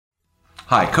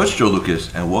Hi, Coach Joe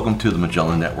Lucas, and welcome to the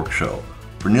Magellan Network Show.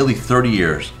 For nearly 30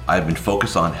 years, I've been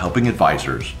focused on helping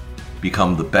advisors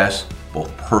become the best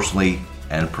both personally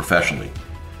and professionally.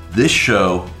 This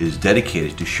show is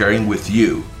dedicated to sharing with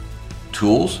you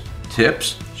tools,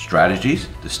 tips, strategies,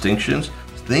 distinctions,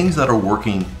 things that are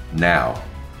working now.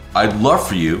 I'd love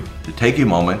for you to take a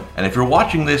moment, and if you're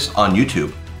watching this on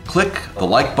YouTube, click the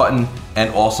like button and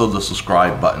also the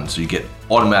subscribe button so you get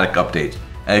automatic updates.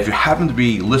 And if you happen to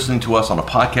be listening to us on a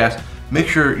podcast, make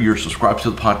sure you're subscribed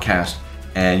to the podcast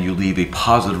and you leave a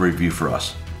positive review for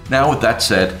us. Now, with that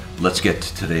said, let's get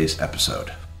to today's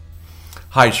episode.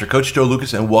 Hi, it's your Coach Joe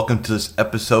Lucas, and welcome to this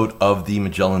episode of the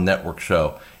Magellan Network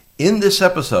Show. In this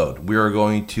episode, we are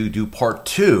going to do part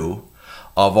 2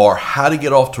 of our How to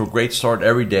Get Off to a Great Start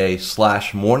Every Day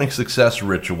 / Morning Success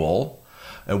Ritual,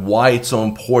 and why it's so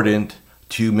important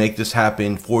to make this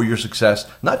happen for your success,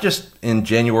 not just in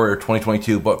January or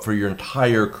 2022, but for your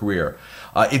entire career.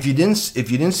 If you didn't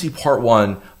see part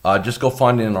 1, just go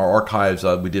find it in our archives.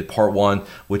 We did part 1,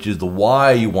 which is the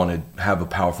why you want to have a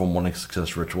powerful morning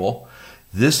success ritual.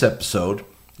 This episode,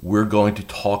 we're going to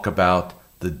talk about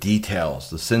the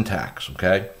details, the syntax,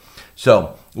 okay?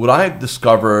 So what I've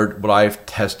discovered, what I've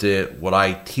tested, what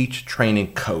I teach, train,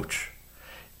 and coach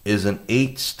is an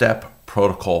 8-step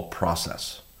protocol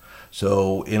process.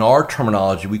 So in our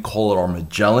terminology, we call it our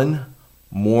Magellan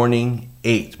Morning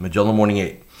 8. Magellan Morning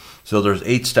 8. So there's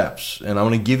 8 steps, and I'm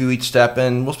going to give you each step,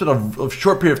 and we'll spend a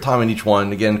short period of time on each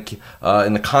one. Again,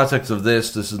 in the context of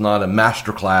this is not a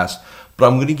master class, but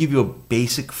I'm going to give you a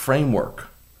basic framework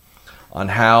on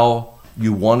how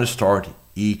you want to start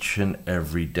each and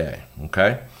every day,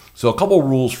 okay? So a couple of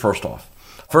rules first off.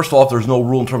 First off, there's no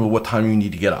rule in terms of what time you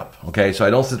need to get up, okay? So I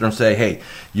don't sit there and say, hey,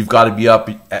 you've got to be up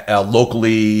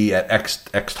locally at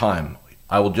X time.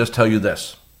 I will just tell you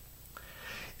this.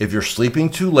 If you're sleeping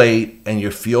too late and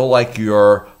you feel like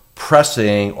you're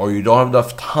pressing or you don't have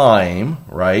enough time,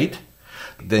 right,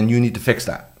 then you need to fix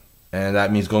that. And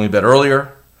that means going to bed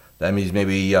earlier. That means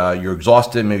maybe you're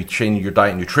exhausted, maybe changing your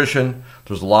diet and nutrition.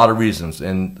 There's a lot of reasons.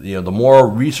 And the more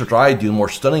research I do, the more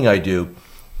studying I do,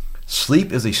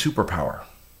 sleep is a superpower.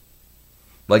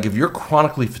 Like if you're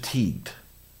chronically fatigued,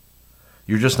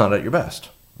 you're just not at your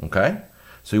best, okay?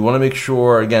 So you want to make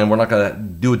sure, again, we're not going to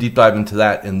do a deep dive into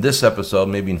that in this episode,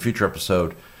 maybe in a future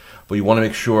episode, but you want to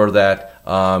make sure that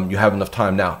you have enough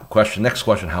time. Now, next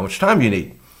question, how much time do you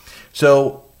need?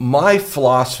 So my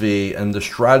philosophy and the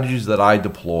strategies that I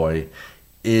deploy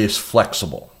is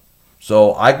flexible.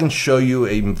 So I can show you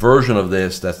a version of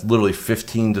this that's literally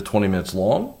 15 to 20 minutes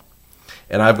long.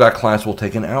 And I've got clients who will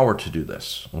take an hour to do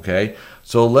this, okay?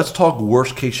 So let's talk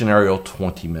worst case scenario,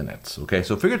 20 minutes, okay?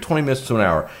 So figure 20 minutes to an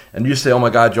hour. And you say, oh my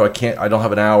God, Joe, I don't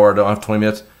have an hour, I don't have 20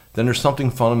 minutes. Then there's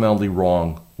something fundamentally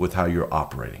wrong with how you're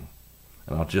operating.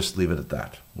 And I'll just leave it at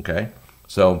that, okay?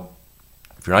 So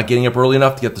if you're not getting up early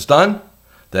enough to get this done,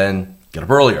 then get up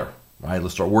earlier, right?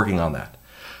 Let's start working on that.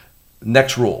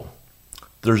 Next rule.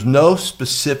 There's no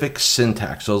specific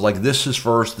syntax. So like this is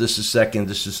first, this is second,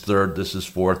 this is third, this is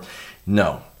fourth.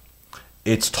 No,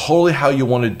 it's totally how you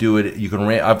want to do it. You can,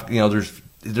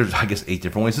 there's I guess 8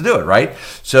 different ways to do it, right?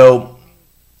 So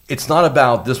it's not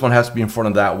about this one has to be in front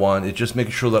of that one. It's just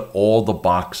making sure that all the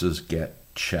boxes get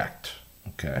checked.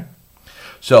 Okay.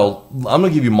 So I'm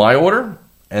going to give you my order,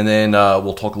 and then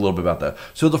we'll talk a little bit about that.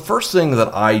 So the first thing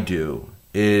that I do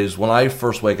is when I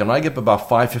first wake up, and I get up about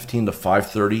 5:15 to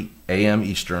 5:30 a.m.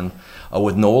 Eastern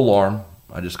with no alarm.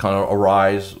 I just kind of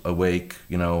arise, awake,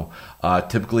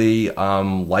 typically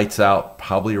lights out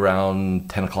probably around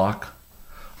 10 o'clock.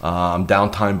 I'm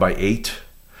downtime by 8.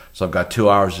 So I've got 2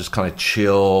 hours just kind of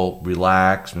chill,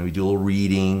 relax, maybe do a little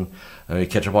reading, maybe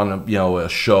catch up on a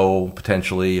show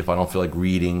potentially if I don't feel like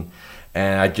reading.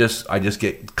 And I just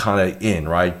get kind of in,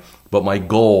 right? But my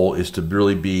goal is to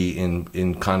really be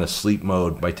in kind of sleep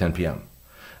mode by 10 p.m.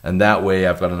 And that way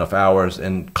I've got enough hours.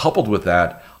 And coupled with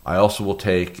that, I also will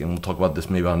take, and we'll talk about this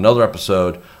maybe on another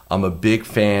episode, I'm a big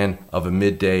fan of a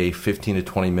midday 15 to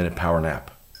 20 minute power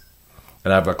nap.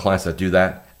 And I've got clients that do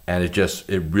that, and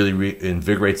it really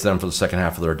invigorates them for the second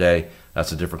half of their day.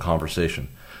 That's a different conversation.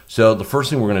 So the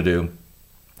first thing we're going to do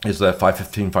is that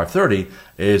 5:15, 5:30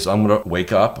 is I'm going to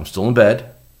wake up, I'm still in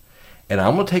bed, and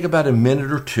I'm going to take about a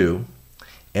minute or two,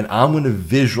 and I'm going to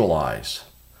visualize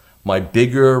my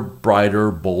bigger,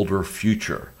 brighter, bolder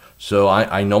future. So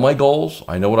I know my goals.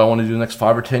 I know what I want to do the next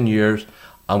 5 or 10 years.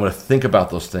 I'm going to think about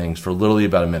those things for literally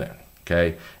about a minute,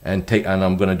 okay? And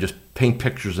I'm going to just paint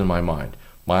pictures in my mind.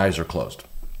 My eyes are closed.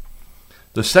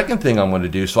 The second thing I'm going to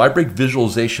do, so I break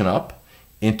visualization up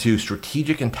into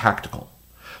strategic and tactical.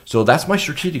 So that's my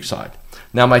strategic side.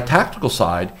 Now my tactical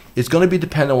side is going to be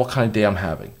dependent on what kind of day I'm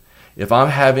having. If I'm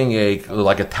having a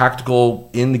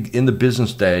tactical in the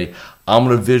business day, I'm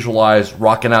going to visualize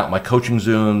rocking out my coaching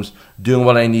Zooms, doing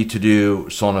what I need to do,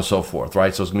 so on and so forth,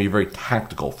 right? So it's going to be very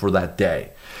tactical for that day.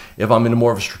 If I'm in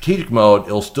more of a strategic mode,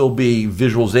 it'll still be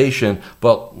visualization,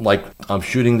 but like I'm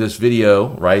shooting this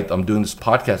video, right? I'm doing this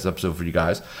podcast episode for you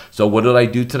guys. So what did I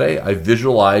do today? I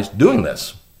visualized doing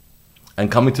this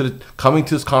and coming to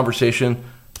this conversation,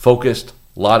 focused,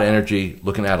 a lot of energy,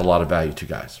 looking at a lot of value to you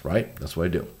guys, right? That's what I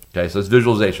do. Okay, so it's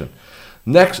visualization.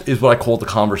 Next is what I call the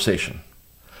conversation.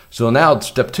 So now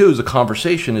step 2 is the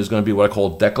conversation is going to be what I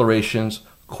call declarations,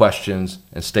 questions,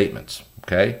 and statements.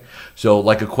 Okay, so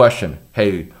like a question,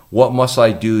 hey, what must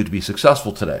I do to be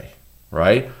successful today,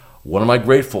 right? What am I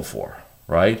grateful for,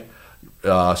 right?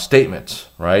 Statements,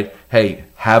 right? Hey,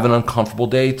 have an uncomfortable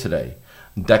day today.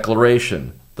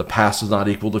 Declaration, the past is not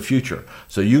equal to the future.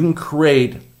 So you can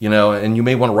create, and you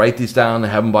may want to write these down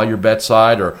and have them by your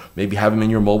bedside, or maybe have them in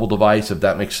your mobile device if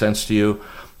that makes sense to you.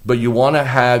 But you want to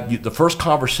have, the first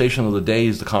conversation of the day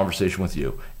is the conversation with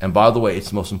you. And by the way, it's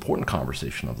the most important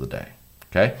conversation of the day.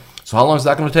 Okay, so how long is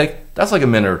that going to take? That's like a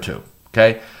minute or two.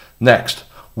 Okay, next,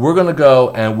 we're going to go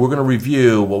and we're going to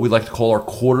review what we like to call our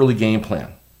quarterly game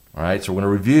plan. All right, so we're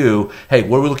going to review, hey,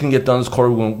 what are we looking to get done this quarter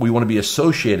we want to be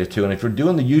associated to? And if you're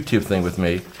doing the YouTube thing with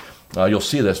me, you'll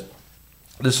see this.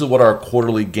 This is what our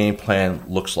quarterly game plan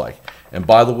looks like. And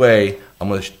by the way, I'm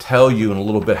going to tell you in a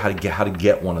little bit how to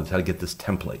get one of these, how to get this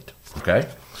template. Okay.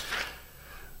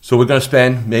 So we're going to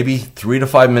spend maybe 3 to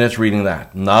 5 minutes reading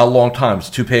that. Not a long time. It's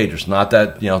 2 pages. Not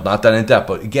that in depth.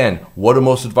 But again, what do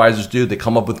most advisors do? They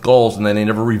come up with goals and then they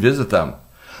never revisit them.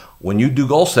 When you do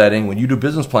goal setting, when you do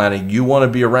business planning, you want to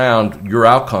be around your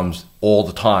outcomes all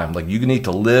the time. Like you need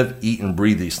to live, eat, and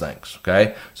breathe these things.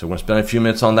 Okay. So we're going to spend a few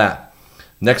minutes on that.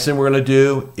 Next thing we're going to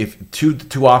do, if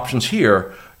two options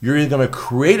here, you're either going to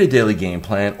create a daily game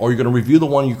plan or you're going to review the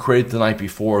one you created the night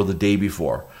before or the day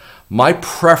before. My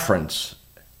preference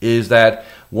is that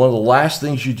one of the last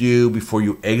things you do before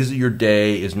you exit your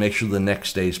day is make sure the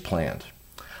next day is planned.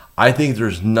 I think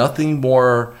there's nothing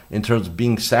more in terms of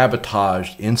being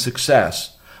sabotaged in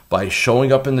success by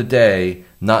showing up in the day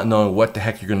not knowing what the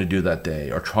heck you're going to do that day,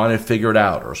 or trying to figure it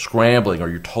out, or scrambling, or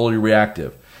you're totally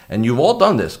reactive. And you've all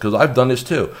done this, because I've done this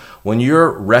too. When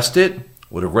you're rested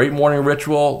with a great morning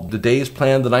ritual, the day is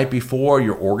planned the night before,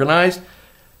 you're organized,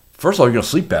 first of all, you're going to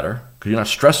sleep better because you're not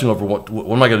stressing over what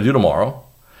am I going to do tomorrow.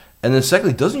 And then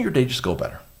secondly, doesn't your day just go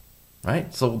better,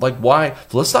 right? So like why?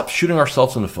 So let's stop shooting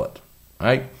ourselves in the foot,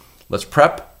 right? Let's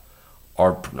prep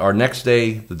our next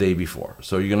day the day before.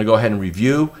 So you're going to go ahead and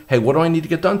review, hey, what do I need to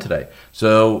get done today?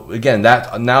 So again,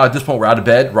 that now at this point we're out of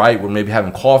bed, right? We're maybe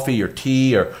having coffee or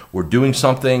tea, or we're doing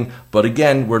something. But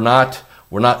again, we're not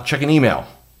checking email.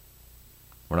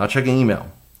 We're not checking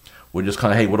email. We're just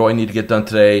kind of, hey, what do I need to get done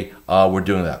today? We're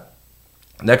doing that.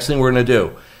 Next thing we're going to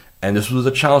do, and this was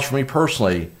a challenge for me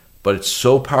personally, but it's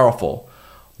so powerful.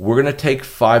 We're going to take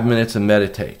 5 minutes and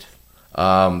meditate.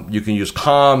 You can use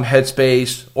Calm,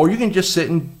 Headspace, or you can just sit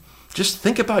and just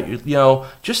think about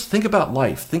just think about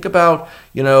life. Think about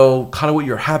kind of what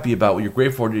you're happy about, what you're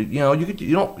grateful for.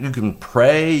 You can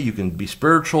pray, you can be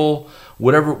spiritual,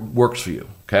 whatever works for you.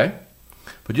 Okay,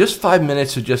 but just 5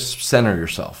 minutes to just center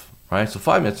yourself. Right, so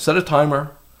 5 minutes. Set a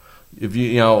timer. If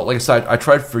like I said, I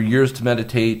tried for years to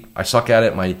meditate. I suck at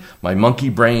it. My monkey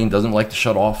brain doesn't like to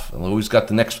shut off. I'm always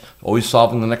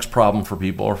solving the next problem for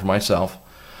people or for myself.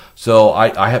 So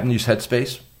I happen to use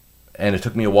Headspace, and it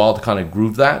took me a while to kind of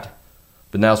groove that,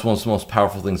 but now it's one of the most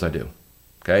powerful things I do.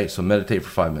 Okay, so meditate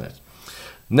for 5 minutes.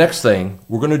 Next thing,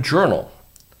 we're going to journal.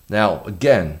 Now,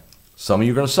 again, some of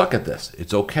you are going to suck at this.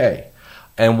 It's okay.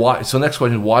 And why? So next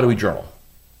question is, why do we journal?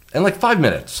 And like 5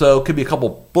 minutes. So it could be a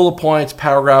couple bullet points,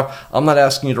 paragraph. I'm not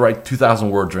asking you to write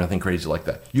 2,000 words or anything crazy like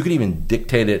that. You can even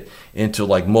dictate it into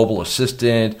like Mobile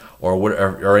Assistant or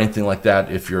whatever, or anything like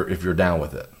that if you're down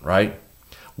with it, right?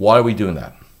 Why are we doing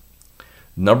that?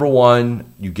 Number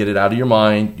one, you get it out of your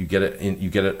mind.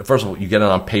 First of all, you get it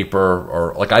on paper,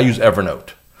 or like I use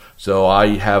Evernote. So I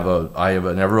have an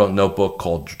Evernote notebook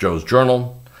called Joe's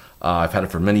Journal. I've had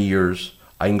it for many years.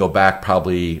 I can go back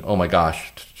probably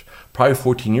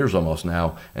 14 years almost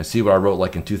now and see what I wrote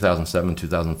like in 2007,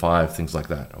 2005, things like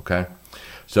that. Okay.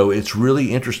 So it's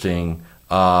really interesting.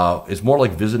 It's more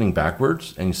like visiting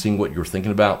backwards and seeing what you were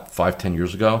thinking about 5-10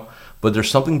 years ago. But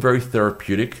there's something very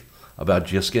therapeutic about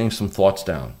just getting some thoughts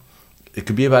down. It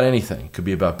could be about anything. It could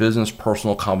be about business,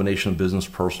 personal, combination of business,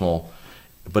 personal.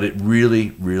 But it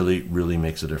really, really, really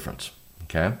makes a difference.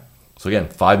 Okay? So again,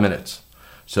 5 minutes.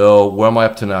 So what am I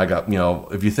up to now? I got,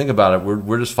 if you think about it,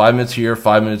 we're just 5 minutes here,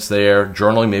 5 minutes there,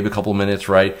 journaling maybe a couple of minutes,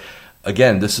 right?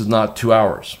 Again, this is not 2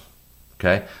 hours.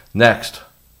 Okay? Next,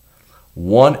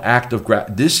 One act of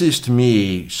gratitude. This is to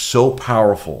me so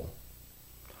powerful.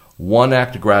 One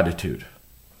act of gratitude.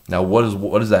 Now, what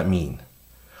does that mean?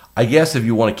 I guess if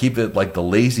you want to keep it like the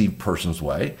lazy person's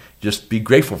way, just be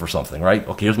grateful for something, right?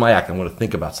 Okay, here's my act. I'm going to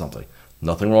think about something.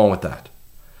 Nothing wrong with that.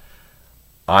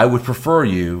 I would prefer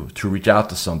you to reach out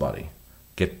to somebody.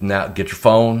 Get your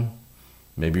phone.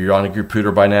 Maybe you're on a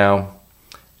computer by now,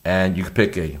 and you can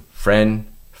pick a friend,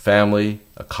 family,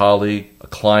 a colleague, a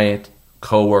client,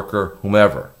 coworker,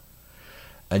 whomever,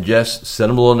 and just send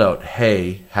them a little note.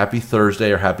 Hey, happy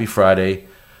Thursday or happy Friday.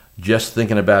 Just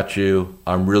thinking about you.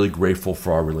 I'm really grateful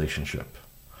for our relationship.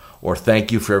 Or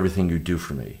thank you for everything you do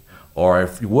for me. Or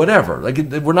if, whatever. Like,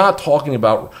 we're not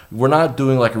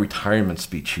doing like a retirement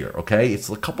speech here, okay? It's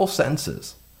a couple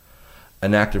sentences.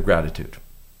 An act of gratitude.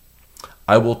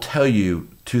 I will tell you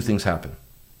 2 things happen.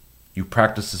 You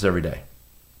practice this every day.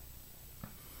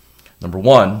 Number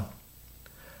 1,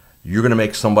 you're going to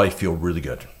make somebody feel really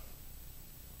good.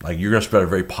 Like, you're going to spread a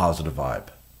very positive vibe.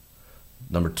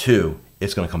 Number 2,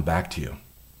 it's going to come back to you.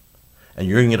 And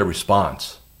you're going to get a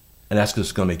response. And that's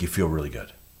just going to make you feel really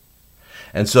good.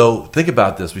 And so think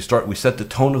about this. We set the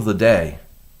tone of the day,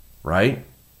 right?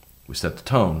 We set the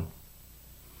tone.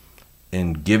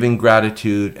 In giving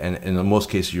gratitude, and in most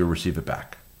cases, you'll receive it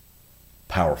back.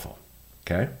 Powerful.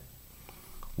 Okay?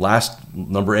 Last,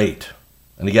 number 8.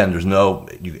 And again,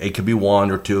 it could be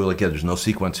 1 or 2. Like, there's no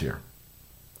sequence here.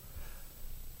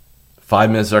 5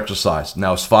 minutes of exercise.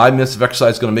 Now, is 5 minutes of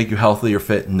exercise going to make you healthy or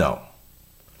fit? No.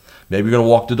 Maybe you're going to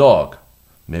walk the dog.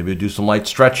 Maybe do some light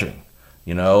stretching.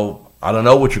 I don't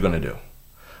know what you're going to do.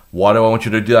 What do I want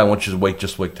you to do? I want you to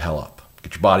just wake the hell up.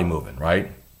 Get your body moving,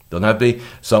 right? Doesn't have to be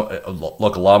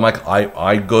look, a lot of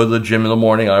I go to the gym in the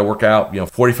morning, I work out,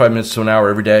 45 minutes to an hour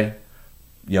every day.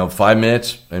 5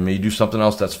 minutes, and maybe do something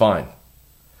else, that's fine.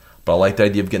 But I like the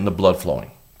idea of getting the blood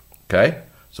flowing. Okay?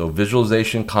 So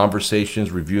visualization, conversations,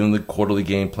 reviewing the quarterly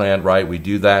game plan, right? We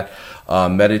do that.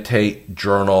 Meditate,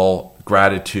 journal,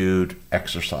 gratitude,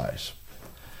 exercise.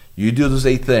 You do those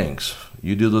 8 things.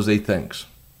 You're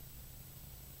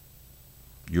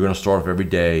going to start off every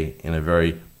day in a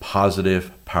very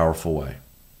positive, powerful way.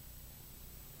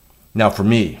 Now, for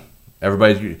me,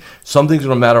 some things are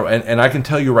going to matter. And I can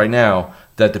tell you right now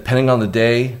that depending on the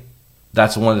day,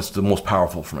 that's the one that's the most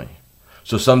powerful for me.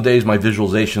 So some days my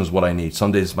visualization is what I need.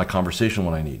 Some days it's my conversation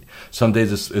what I need. Some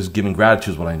days it's giving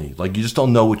gratitude is what I need. Like, you just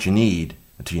don't know what you need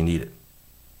until you need it.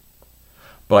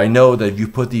 But I know that if you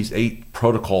put these 8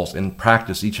 protocols in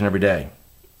practice each and every day,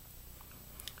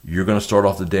 you're going to start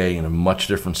off the day in a much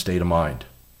different state of mind.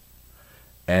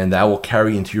 And that will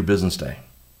carry into your business day.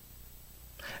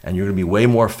 And you're going to be way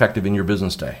more effective in your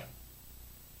business day.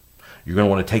 You're going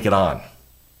to want to take it on.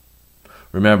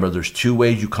 Remember, there's 2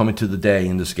 ways you come into the day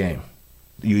in this game.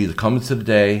 You either come into the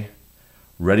day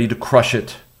ready to crush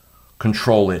it,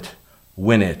 control it,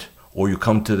 win it, or you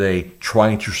come to the day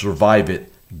trying to survive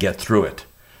it, get through it.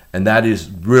 And that is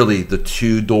really the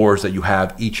 2 doors that you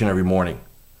have each and every morning.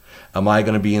 Am I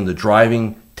going to be in the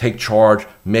driving, take charge,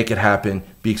 make it happen,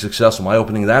 be successful? Am I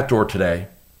opening that door today?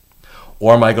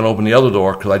 Or am I going to open the other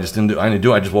door because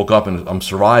I just woke up and I'm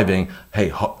surviving.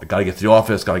 Hey, I got to get to the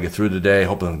office, got to get through the day,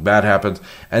 hope nothing bad happens.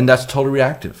 And that's totally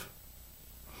reactive.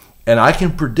 And I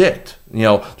can predict,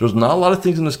 there's not a lot of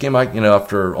things in this game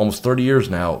after almost 30 years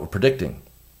now of predicting.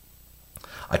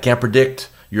 I can't predict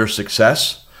your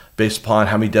success based upon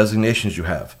how many designations you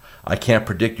have. I can't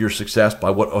predict your success by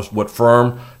what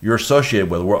firm you're associated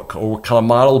with or what kind of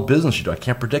model of business you do. I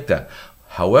can't predict that.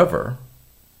 However,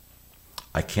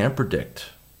 I can predict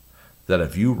that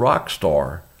if you rock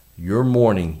star your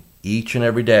morning each and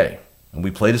every day, and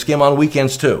we play this game on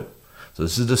weekends too, so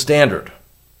this is the standard.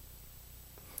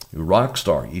 You rock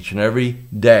star each and every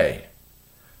day,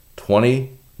 20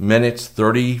 minutes,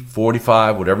 30,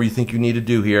 45, whatever you think you need to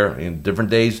do here in different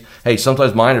days. Hey,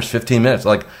 sometimes mine is 15 minutes.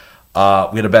 Like, we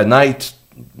had a bad night.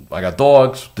 I got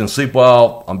dogs, didn't sleep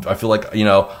well. I feel like,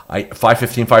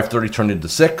 5:15, 5:30 turned into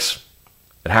 6.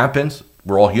 It happens.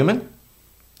 We're all human.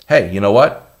 Hey, you know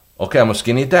what? Okay, I'm going to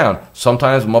skinny it down.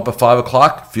 Sometimes I'm up at 5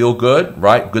 o'clock, feel good,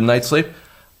 right? Good night's sleep.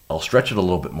 I'll stretch it a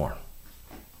little bit more.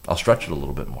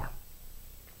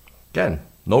 Again,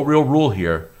 no real rule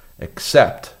here,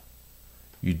 except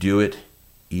you do it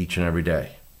each and every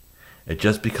day. It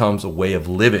just becomes a way of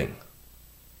living.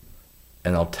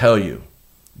 And I'll tell you,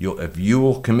 if you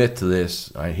will commit to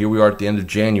this, here we are at the end of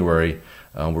January.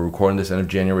 We're recording this end of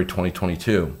January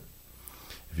 2022.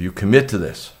 If you commit to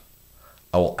this,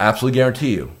 I will absolutely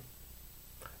guarantee you're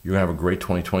going to have a great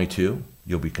 2022.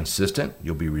 You'll be consistent.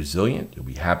 You'll be resilient. You'll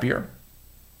be happier.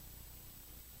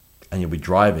 And you'll be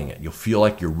driving it. You'll feel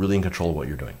like you're really in control of what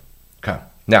you're doing. Okay.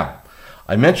 Now,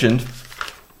 I mentioned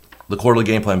the quarterly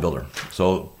game plan builder.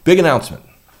 So big announcement.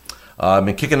 I've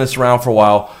been kicking this around for a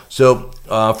while. So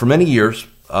for many years,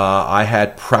 I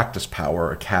had Practice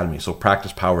Power Academy, so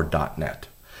practicepower.net.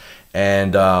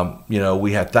 And,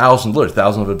 we had thousands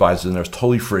of advisors in there. It's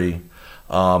totally free.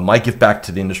 Might give back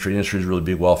to the industry. The industry is really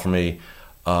big well for me.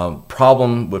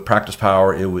 Problem with Practice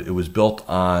Power, it was built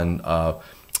on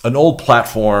an old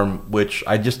platform, which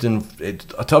I just to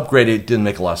upgrade it didn't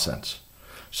make a lot of sense.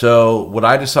 So what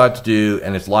I decided to do,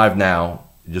 and it's live now,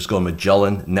 just go to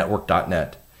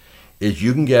MagellanNetwork.net, is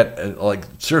you can get,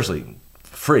 seriously,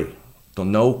 free. So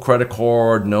no credit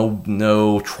card,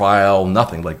 no trial,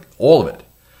 nothing, all of it.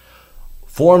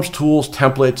 Forms, tools,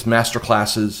 templates, master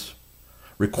classes,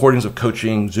 recordings of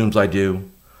coaching, Zooms I do,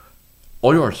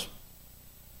 all yours.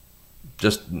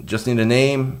 Just need a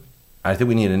name. I think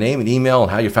we need a name, an email,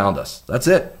 and how you found us. That's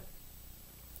it.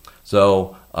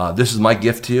 So this is my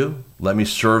gift to you. Let me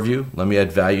serve you. Let me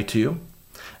add value to you.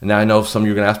 And now I know some of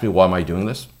you are going to ask me, why am I doing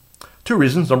this? 2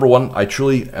 reasons. Number one, I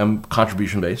truly am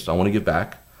contribution-based. I want to give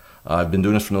back. I've been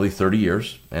doing this for nearly 30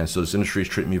 years, and so this industry is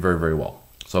treating me very, very well.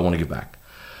 So I want to give back.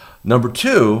 Number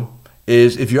two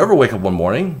is if you ever wake up one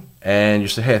morning and you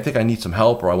say, hey, I think I need some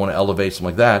help, or I want to elevate, something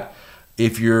like that,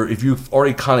 if you've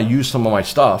already kind of used some of my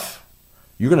stuff,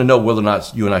 you're going to know whether or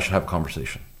not you and I should have a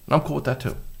conversation. And I'm cool with that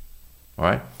too. All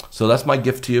right? So that's my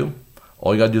gift to you.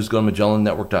 All you got to do is go to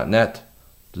MagellanNetwork.net.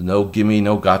 No gimme,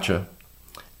 no gotcha.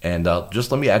 And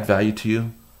just let me add value to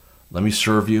you. Let me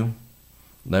serve you.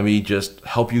 Let me just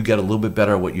help you get a little bit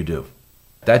better at what you do.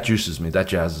 That juices me. That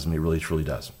jazzes me. Really, truly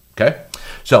does. Okay?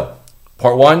 So,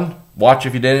 part one, watch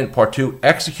if you didn't. Part two,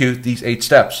 execute these 8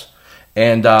 steps.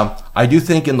 And I do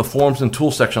think in the forms and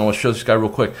tools section, I want to show this guy real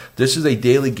quick. This is a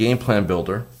daily game plan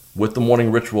builder with the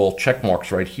morning ritual check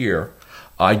marks right here.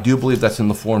 I do believe that's in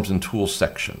the forms and tools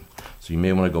section. So you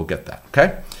may want to go get that.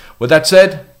 Okay? With that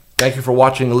said, thank you for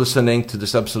watching and listening to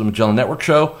this episode of Magellan Network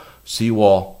Show. See you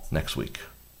all next week.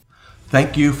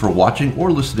 Thank you for watching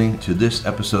or listening to this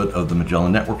episode of the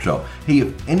Magellan Network Show. Hey,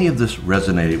 if any of this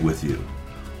resonated with you,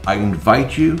 I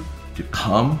invite you to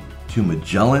come to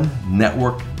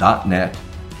MagellanNetwork.net,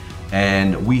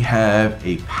 and we have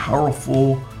a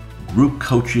powerful group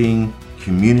coaching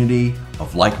community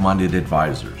of like-minded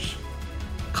advisors.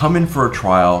 Come in for a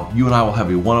trial. You and I will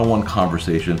have a one-on-one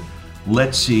conversation.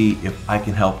 Let's see if I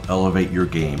can help elevate your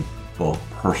game both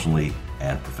personally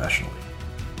and professionally.